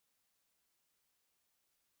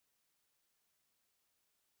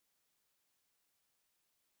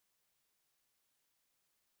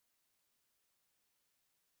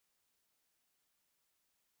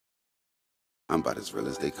I'm about as real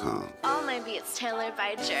as they come. All my beats tailored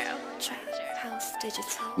by Joe. House Digital.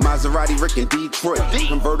 Maserati, Rick in Detroit.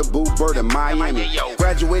 Convertible bird in Miami.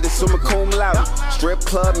 Graduated summa cum laude. Strip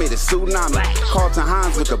club made a tsunami. Carlton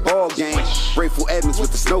Hines with the ball game. Grateful Edmonds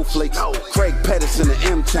with the snowflakes. Craig Pettis in the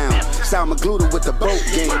M-Town. Sal Magluta with the boat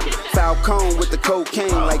game. Falcone with the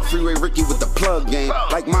cocaine. Like Freeway Ricky with the plug game.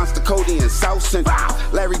 Like Monster Cody in South Central.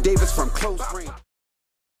 Larry Davis from close range.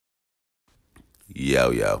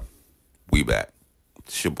 Yo, we back.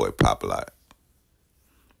 It's your boy Popalot.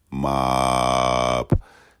 Mobb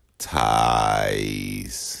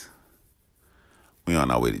ties. We on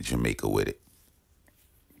our way to Jamaica with it.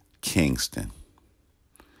 Kingston.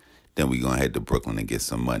 Then we gonna head to Brooklyn and get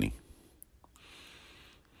some money.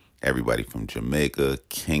 Everybody from Jamaica,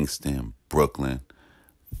 Kingston, Brooklyn,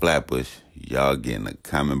 Flatbush, y'all get in the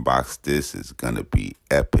comment box. This is gonna be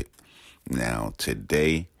epic. Now,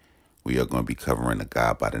 today, we are going to be covering a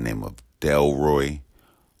guy by the name of Delroy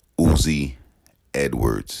UZI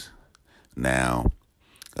Edwards. Now,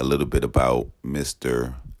 a little bit about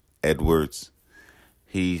Mr. Edwards.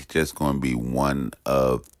 He's just going to be one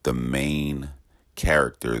of the main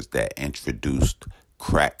characters that introduced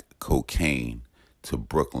crack cocaine to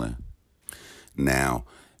Brooklyn. Now,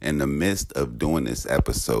 in the midst of doing this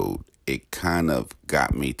episode, it kind of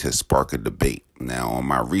got me to spark a debate. Now, on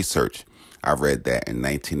my research, I read that in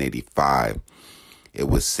 1985, it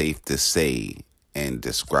was safe to say and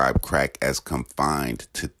describe crack as confined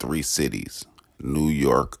to 3 cities, New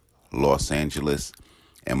York, Los Angeles,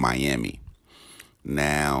 and Miami.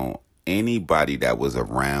 Now, anybody that was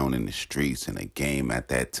around in the streets and the game at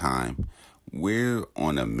that time, we're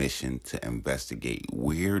on a mission to investigate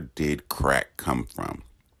where did crack come from.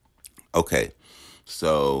 Okay,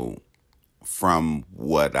 so from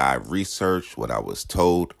what I researched, what I was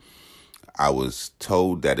told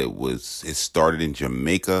that it started in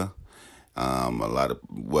Jamaica.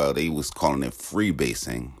 They was calling it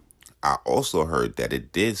freebasing. I also heard that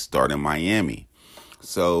it did start in Miami.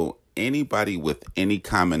 So anybody with any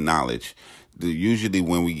common knowledge, usually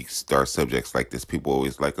when we start subjects like this, people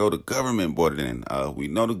always like, oh, the government brought it in. We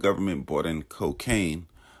know the government brought in cocaine,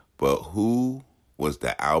 but who was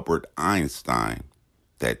the Albert Einstein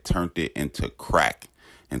that turned it into crack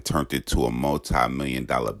and turned it to a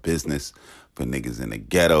multi-million-dollar business for niggas in the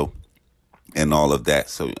ghetto and all of that?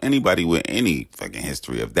 So anybody with any fucking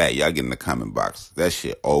history of that, y'all get in the comment box. That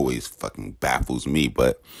shit always fucking baffles me.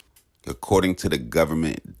 But according to the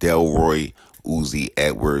government, Delroy UZI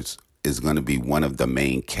Edwards is going to be one of the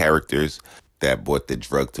main characters that brought the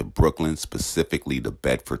drug to Brooklyn, specifically the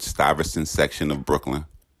Bedford-Stuyvesant section of Brooklyn.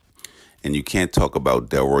 And you can't talk about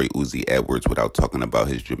Delroy UZI Edwards without talking about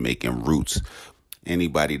his Jamaican roots.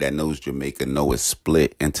 Anybody that knows Jamaica know it's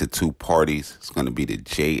split into 2 parties. It's going to be the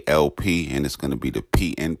JLP and it's going to be the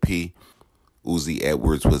PNP. UZI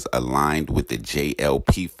Edwards was aligned with the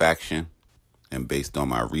JLP faction. And based on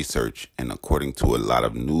my research and according to a lot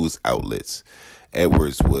of news outlets,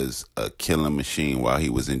 Edwards was a killing machine while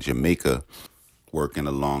he was in Jamaica working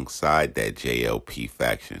alongside that JLP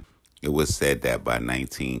faction. It was said that by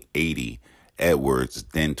 1980, Edwards,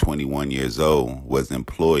 then 21 years old, was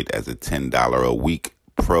employed as a $10 a week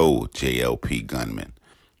pro-JLP gunman.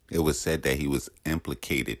 It was said that he was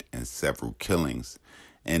implicated in several killings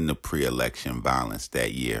in the pre-election violence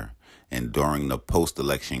that year. And during the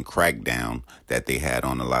post-election crackdown that they had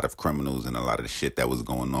on a lot of criminals and a lot of the shit that was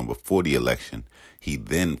going on before the election, he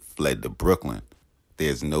then fled to Brooklyn.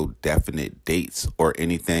 There's no definite dates or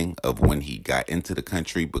anything of when he got into the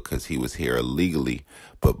country because he was here illegally.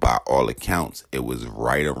 But by all accounts, it was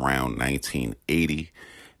right around 1980,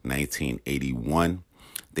 1981.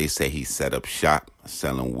 They say he set up shop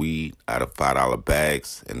selling weed out of $5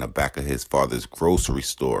 bags in the back of his father's grocery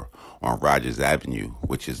store on Rogers Avenue,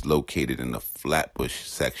 which is located in the Flatbush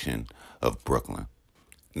section of Brooklyn.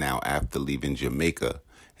 Now, after leaving Jamaica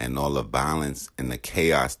and all the violence and the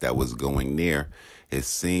chaos that was going there, it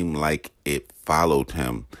seemed like it followed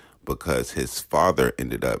him because his father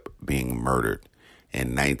ended up being murdered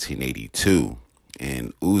in 1982.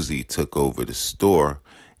 And UZI took over the store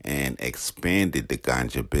and expanded the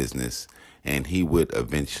ganja business. And he would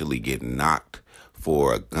eventually get knocked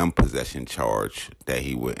for a gun possession charge that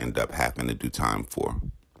he would end up having to do time for.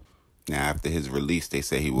 Now, after his release, they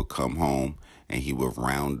say he would come home and he would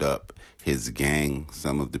round up his gang,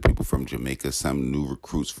 some of the people from Jamaica, some new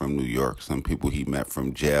recruits from New York, some people he met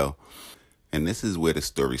from jail. And this is where the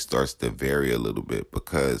story starts to vary a little bit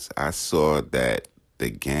because I saw that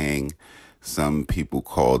the gang, some people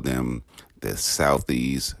called them the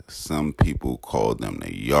Southies, some people called them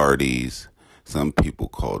the Yardies, some people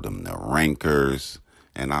called them the Rankers,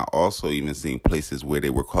 And I also even seen places where they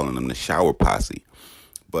were calling them the shower posse.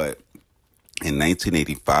 But in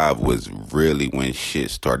 1985 was really when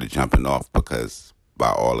shit started jumping off, because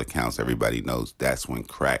by all accounts, everybody knows that's when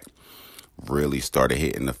crack really started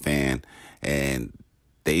hitting the fan. And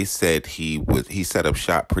they said he set up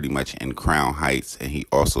shop pretty much in Crown Heights, and he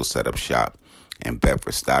also set up shop in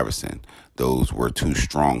Bedford-Stuyvesant. Those were two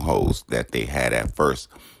strongholds that they had at first,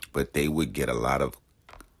 but they would get a lot of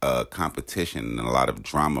competition and a lot of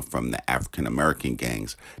drama from the African American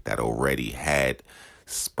gangs that already had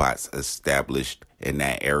spots established in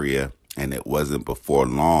that area. And it wasn't before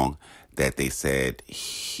long that they said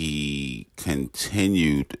he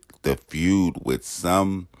continued the feud with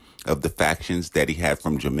some of the factions that he had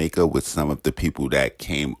from Jamaica, with some of the people that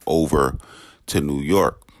came over to New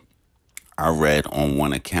York. I read on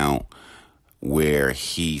one account where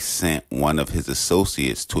he sent one of his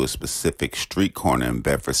associates to a specific street corner in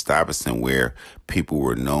Bedford-Stuyvesant where people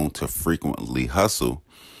were known to frequently hustle.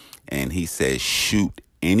 And he said, shoot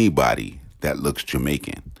anybody that looks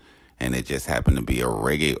Jamaican. And it just happened to be a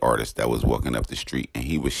reggae artist that was walking up the street, and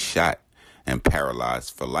he was shot and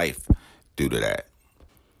paralyzed for life due to that.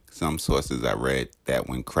 Some sources I read that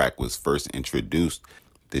when crack was first introduced,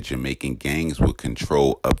 the Jamaican gangs would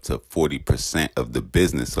control up to 40% of the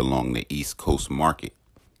business along the East Coast market.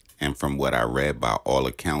 And from what I read, by all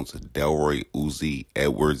accounts, Delroy UZI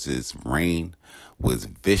Edwards' reign was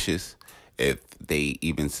vicious. If they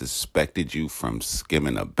even suspected you from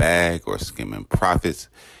skimming a bag or skimming profits,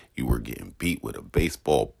 you were getting beat with a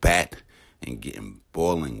baseball bat and getting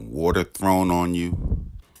boiling water thrown on you.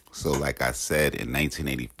 So like I said, in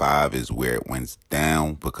 1985 is where it went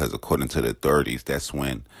down, because according to the authorities, that's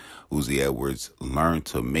when UZI Edwards learned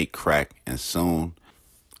to make crack, and soon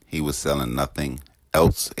he was selling nothing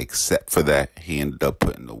else except for that. He ended up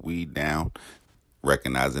putting the weed down,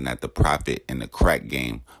 recognizing that the profit in the crack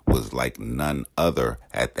game was like none other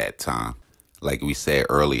at that time. Like we said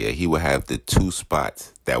earlier, he would have the two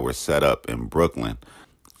spots that were set up in Brooklyn,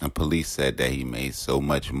 and police said that he made so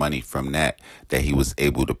much money from that he was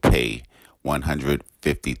able to pay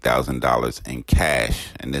 $150,000 in cash,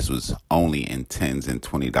 and this was only in $10s and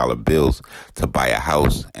 $20 bills, to buy a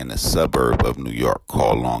house in a suburb of New York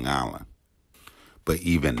called Long Island. But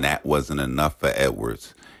even that wasn't enough for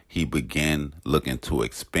Edwards. He began looking to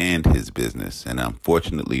expand his business, and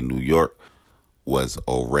unfortunately, New York was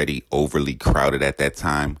already overly crowded at that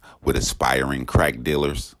time with aspiring crack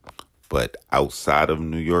dealers. But outside of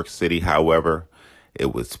New York City, however,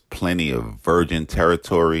 it was plenty of virgin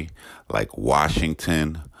territory like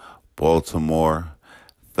Washington, Baltimore,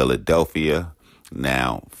 Philadelphia.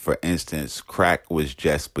 Now, for instance, crack was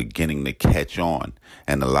just beginning to catch on,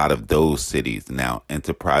 and a lot of those cities, now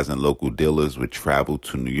enterprising local dealers would travel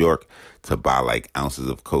to New York to buy like ounces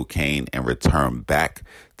of cocaine and return back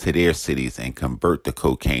to their cities and convert the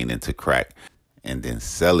cocaine into crack, and then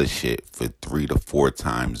sell the shit for 3 to 4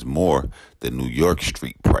 times more the New York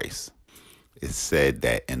street price. It's said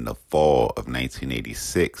that in the fall of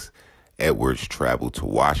 1986, Edwards traveled to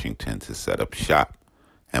Washington to set up shop,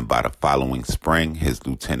 and by the following spring, his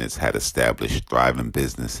lieutenants had established thriving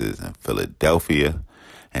businesses in Philadelphia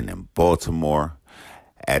and in Baltimore.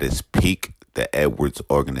 At its peak, the Edwards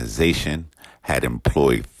organization had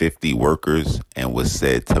employed 50 workers and was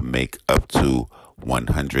said to make up to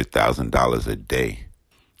 $100,000 a day.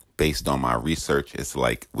 Based on my research, it's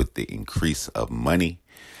like with the increase of money,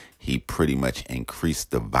 he pretty much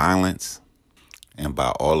increased the violence. And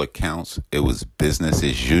by all accounts, it was business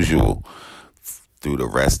as usual through the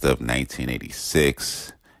rest of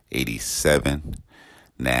 1986, 87.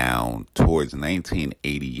 Now, towards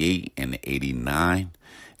 1988 and 89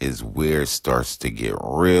 is where it starts to get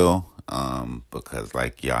real. Because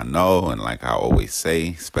like y'all know, and like I always say,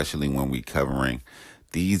 especially when we covering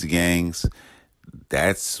these gangs,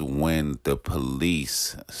 that's when the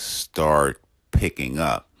police start picking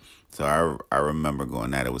up. So I remember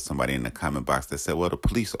going at it with somebody in the comment box that said, well, the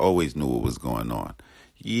police always knew what was going on.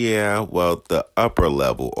 Yeah, well, the upper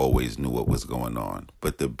level always knew what was going on,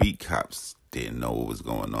 but the beat cops didn't know what was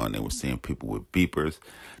going on. They were seeing people with beepers.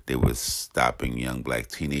 They were stopping young black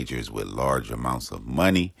teenagers with large amounts of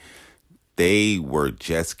money. They were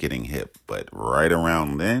just getting hip, but right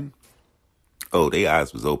around then, their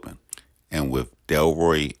eyes was open. And with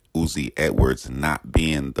Delroy UZI Edwards not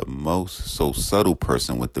being the most so subtle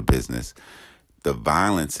person with the business, the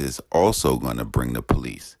violence is also going to bring the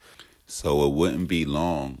police. So it wouldn't be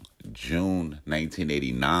long, June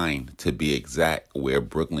 1989 to be exact, where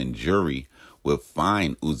Brooklyn jury would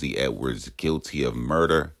find UZI Edwards guilty of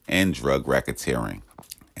murder and drug racketeering.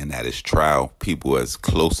 And at his trial, people as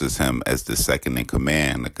close as him as the second in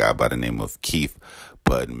command, a guy by the name of Keith,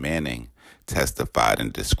 Bud Manning, testified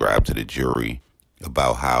and described to the jury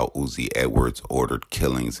about how Uzi Edwards ordered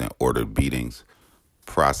killings and ordered beatings.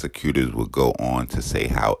 Prosecutors would go on to say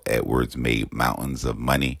how Edwards made mountains of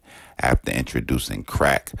money after introducing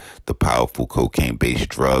crack, the powerful cocaine-based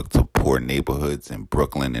drug, to poor neighborhoods in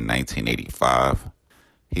Brooklyn in 1985.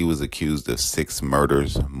 He was accused of 6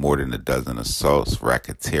 murders, more than a dozen assaults,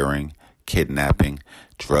 racketeering, kidnapping,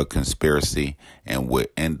 drug conspiracy, and would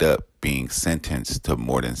end up being sentenced to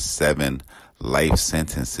more than 7 life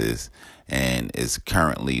sentences and is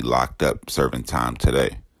currently locked up serving time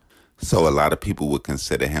today. So a lot of people would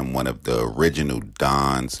consider him one of the original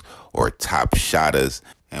Dons or top shotters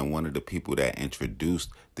and one of the people that introduced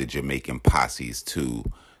the Jamaican posses to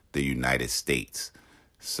the United States.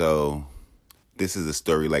 So this is a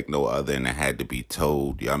story like no other, and it had to be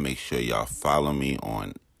told. Y'all make sure y'all follow me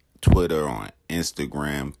on Twitter, on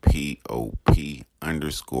Instagram, POP_A_LOT.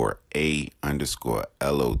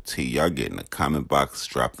 Y'all get in the comment box,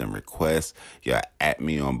 drop them requests. Y'all at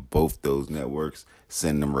me on both those networks.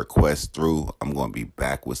 Send them requests through. I'm going to be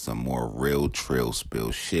back with some more real trill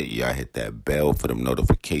spill shit. Y'all hit that bell for them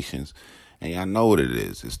notifications. And y'all know what it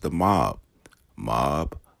is. It's the Mobb.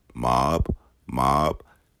 Mobb.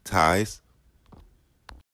 Ties.